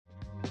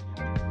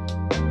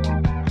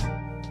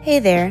Hey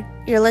there,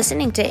 you're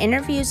listening to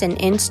interviews and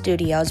in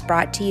studios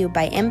brought to you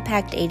by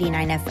Impact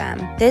 89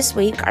 FM. This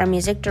week, our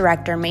music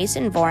director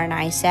Mason Vore and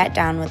I sat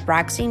down with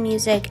Roxy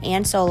Music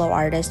and solo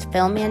artist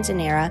Phil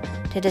Manzanera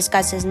to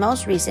discuss his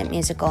most recent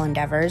musical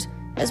endeavors,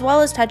 as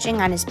well as touching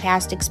on his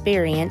past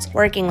experience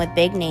working with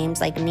big names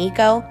like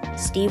Nico,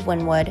 Steve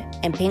Winwood,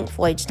 and Pink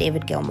Floyd's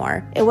David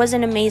Gilmour. It was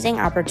an amazing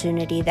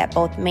opportunity that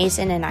both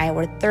Mason and I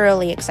were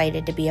thoroughly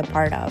excited to be a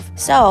part of.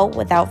 So,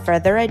 without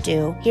further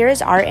ado, here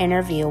is our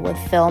interview with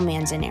Phil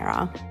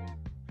Manzanera.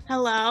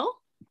 Hello.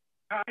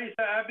 Hi, is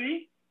that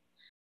Abby?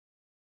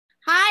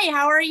 Hi,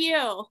 how are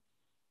you?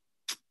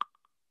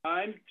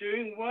 I'm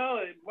doing well.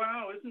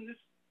 Wow, isn't this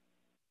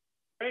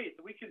great?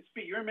 We can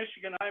speak. You're in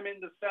Michigan. I'm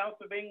in the south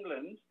of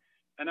England,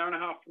 an hour and a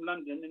half from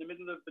London, in the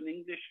middle of an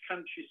English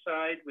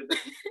countryside with,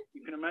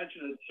 you can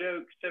imagine a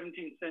joke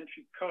 17th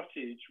century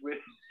cottage with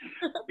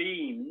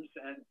beams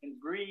and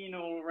green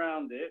all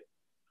around it.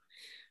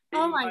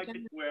 Oh my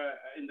goodness. Where,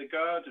 in the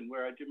garden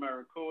where I do my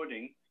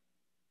recording,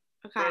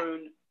 Okay.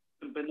 grown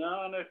some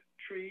banana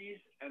trees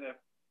and a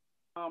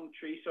palm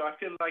tree, so I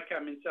feel like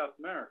I'm in South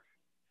America.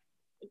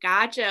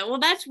 Gotcha. Well,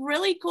 that's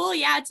really cool.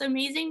 Yeah, it's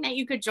amazing that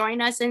you could join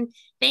us, and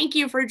thank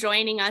you for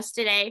joining us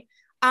today.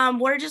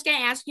 We're just going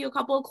to ask you a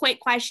couple of quick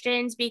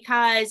questions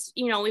because,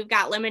 we've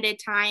got limited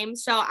time.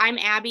 So I'm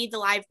Abby, the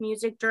live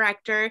music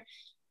director,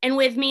 and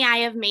with me, I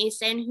have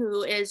Mason,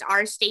 who is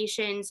our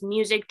station's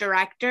music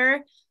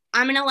director.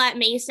 I'm going to let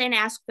Mason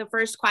ask the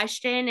first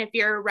question if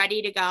you're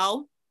ready to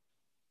go.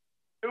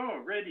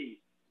 Sure,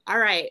 ready. All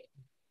right.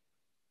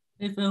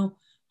 Hey, Phil.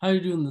 How are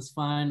you doing this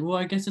fine? Well,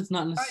 I guess it's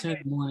not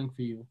necessarily morning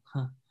for you.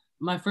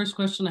 My first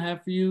question I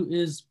have for you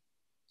is,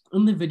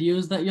 in the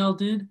videos that y'all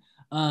did,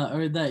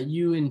 or that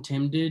you and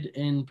Tim did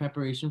in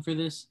preparation for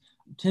this,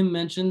 Tim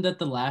mentioned that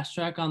the last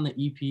track on the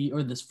EP,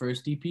 or this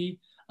first EP,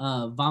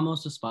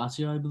 Vamos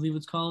Despacio, I believe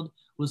it's called,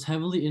 was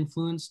heavily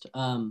influenced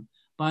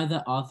by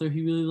the author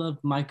he really loved,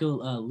 Michael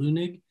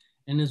Leunig,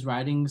 and his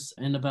writings,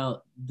 and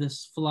about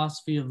this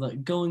philosophy of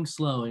like going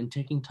slow and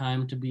taking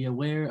time to be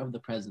aware of the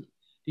present.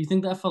 Do you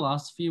think that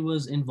philosophy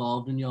was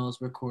involved in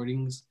y'all's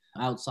recordings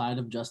outside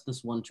of just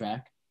this one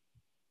track?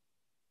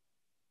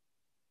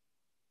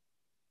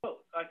 Well,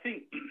 I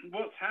think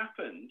what's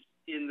happened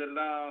in the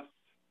last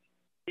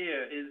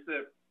year is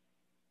that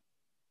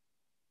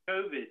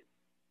COVID,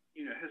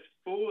 has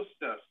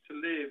forced us to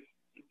live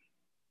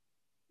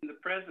in the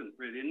present,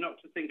 really, and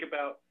not to think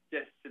about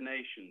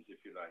destinations, if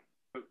you like.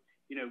 But,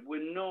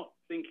 we're not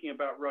thinking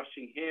about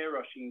rushing here,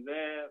 rushing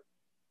there,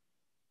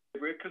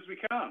 because we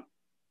can't.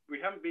 We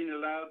haven't been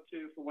allowed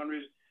to, for one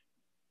reason.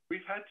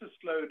 We've had to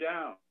slow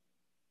down.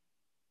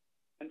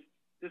 And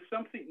there's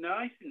something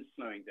nice in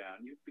slowing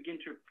down. You begin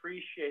to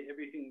appreciate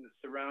everything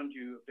that's around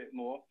you a bit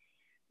more,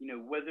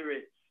 whether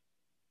it's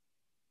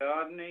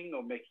gardening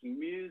or making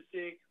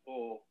music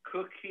or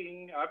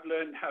cooking. I've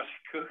learned how to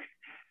cook.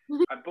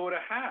 I bought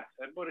a hat.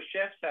 I bought a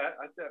chef's hat.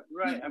 I said,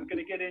 right, I'm going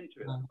to get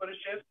into it. I bought a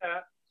chef's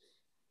hat.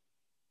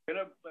 I'm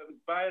going to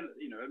buy a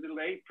little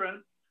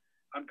apron.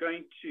 I'm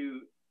going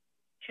to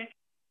check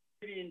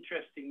really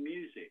interesting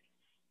music.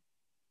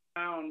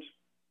 Found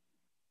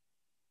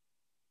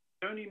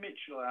Joni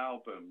Mitchell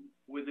album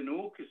with an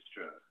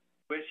orchestra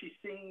where she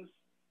sings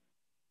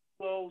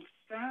world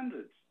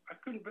standards. I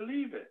couldn't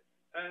believe it.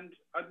 And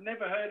I'd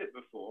never heard it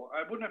before.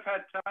 I wouldn't have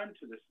had time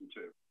to listen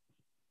to it.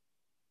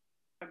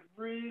 I've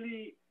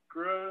really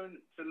grown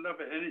to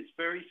love it, and it's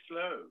very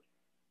slow.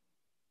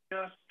 It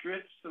just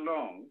drifts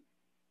along.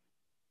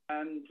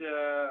 And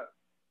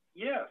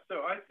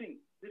so I think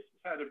this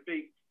has had a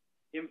big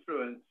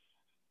influence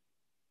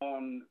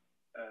on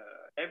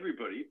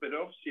everybody, but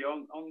obviously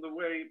on the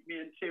way me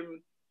and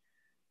Tim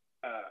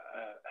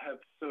have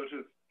sort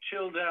of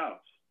chilled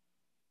out.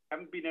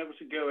 Haven't been able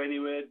to go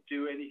anywhere,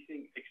 do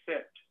anything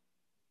except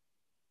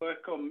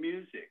work on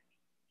music,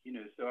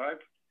 so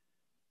I've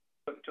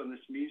worked on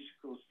this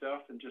musical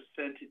stuff and just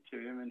sent it to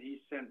him, and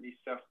he sent me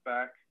stuff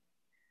back.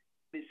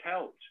 It's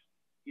helped.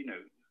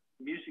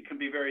 Music can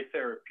be very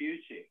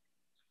therapeutic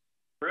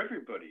for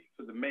everybody,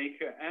 for the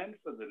maker and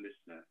for the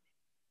listener.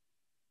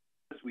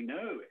 As we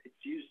know, it's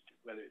used,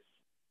 whether it's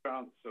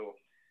trance or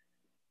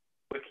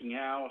working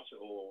out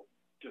or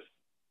just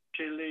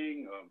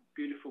chilling or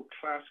beautiful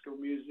classical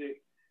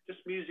music, just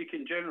music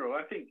in general.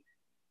 I think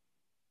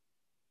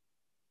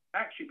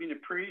actually been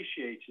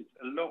appreciated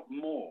a lot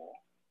more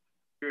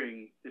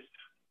during this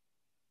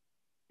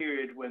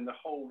period when the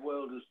whole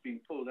world has been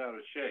pulled out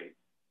of shape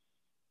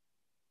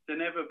than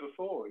ever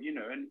before,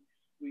 and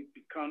we've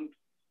become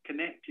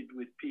connected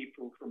with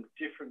people from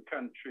different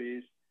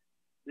countries,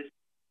 listening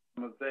to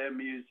some of their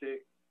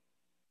music.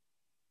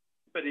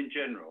 But in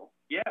general,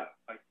 yeah,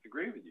 I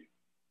agree with you.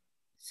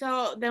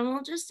 So then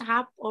we'll just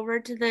hop over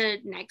to the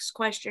next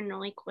question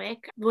really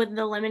quick. With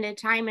the limited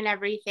time and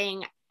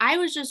everything, I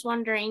was just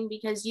wondering,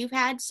 because you've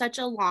had such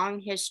a long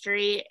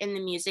history in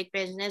the music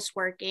business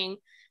working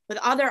with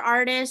other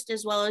artists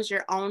as well as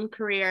your own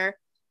career,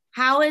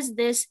 how has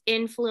this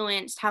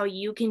influenced how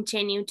you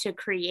continue to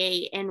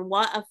create, and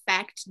what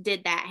effect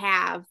did that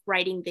have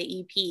writing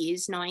the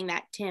EPs, knowing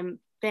that Tim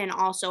Finn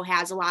also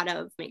has a lot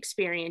of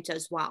experience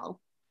as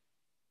well.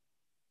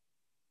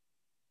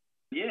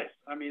 Yes,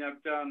 I mean,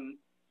 I've done,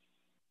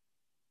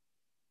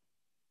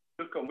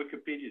 look on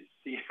Wikipedia to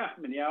see how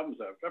many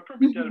albums I've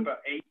probably done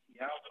about 80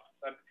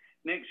 albums.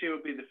 Next year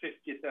will be the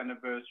 50th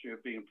anniversary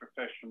of being a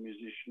professional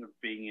musician,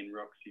 of being in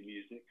Roxy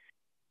Music.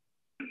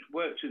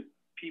 Worked with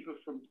people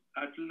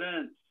I've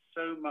learned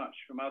so much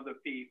from other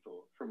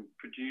people, from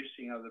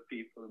producing other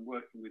people and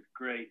working with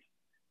great,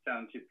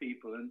 talented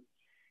people. And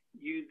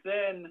you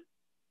then,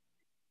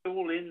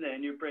 all in there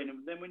in your brain.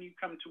 And then when you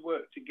come to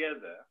work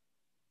together,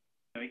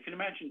 you can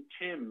imagine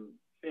Finn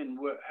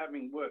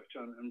having worked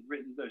on and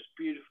written those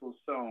beautiful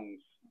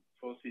songs,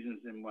 4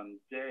 Seasons in One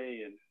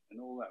Day, and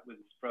all that with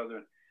his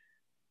brother.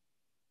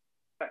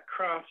 That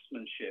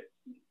craftsmanship.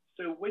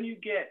 So when you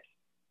get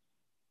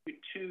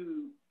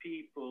two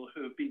people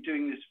who have been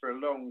doing this for a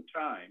long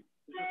time,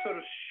 there's a sort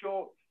of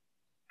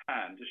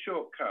shorthand, a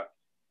shortcut.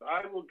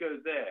 I will go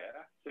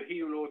there, so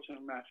he will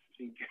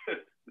automatically go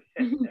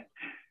there.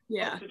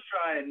 Yeah. Not to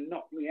try and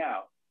knock me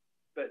out,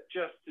 but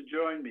just to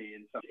join me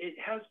in something. It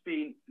has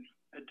been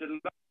a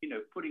delight,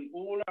 putting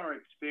all our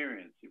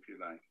experience, if you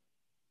like,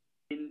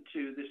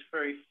 into this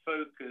very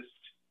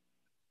focused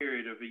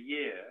period of a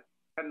year.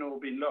 Hadn't all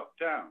been locked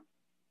down.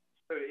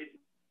 So it's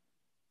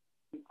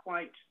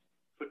quite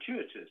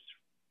fortuitous to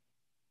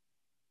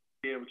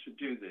be able to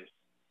do this.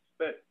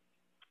 But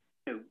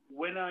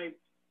when I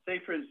say,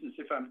 for instance,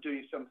 if I'm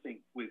doing something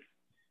with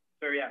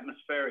very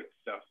atmospheric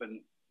stuff,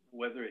 and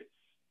whether it's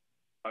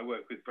I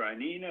work with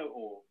Brian Eno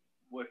or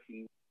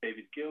working with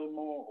David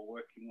Gilmour or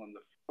working on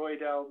the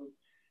Freud album,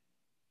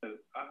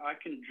 I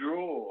can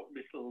draw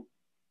little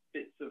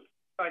bits of,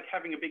 like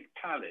having a big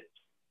palette,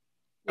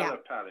 color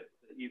palette.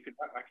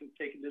 I can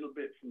take a little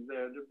bit from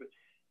there, a little bit.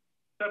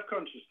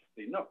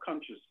 Subconsciously, not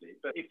consciously,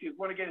 but if you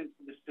want to get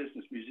into this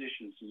business,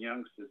 musicians and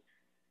youngsters,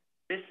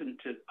 listen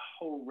to a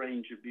whole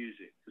range of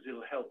music because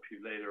it'll help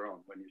you later on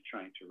when you're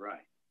trying to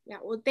write. Yeah,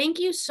 well, thank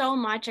you so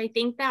much. I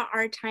think that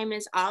our time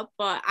is up,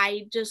 but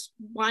I just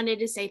wanted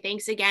to say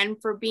thanks again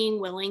for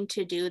being willing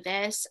to do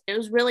this. It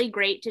was really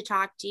great to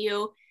talk to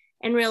you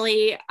and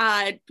really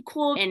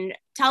cool. And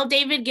tell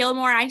David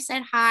Gilmour I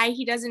said hi.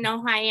 He doesn't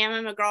know who I am.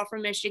 I'm a girl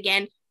from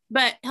Michigan,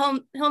 but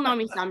he'll know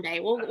me someday.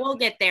 We'll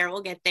get there.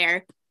 We'll get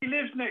there. He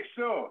lives next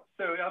door,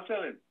 so I'll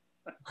tell him.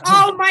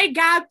 Oh my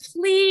God,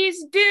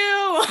 please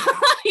do.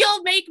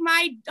 You'll make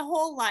my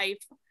whole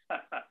life.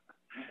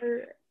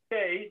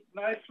 Okay,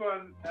 nice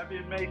one. Have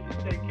you amazing.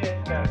 Take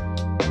care.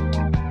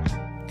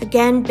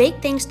 Again, big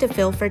thanks to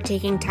Phil for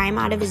taking time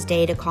out of his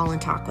day to call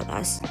and talk with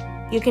us.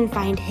 You can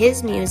find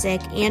his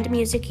music and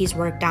music he's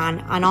worked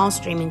on all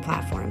streaming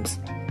platforms.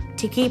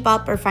 To keep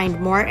up or find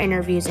more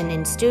interviews and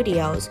in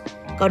studios,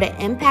 go to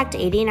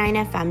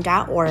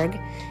impact89fm.org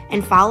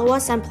and follow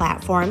us on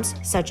platforms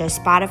such as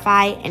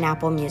Spotify and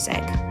Apple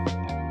Music.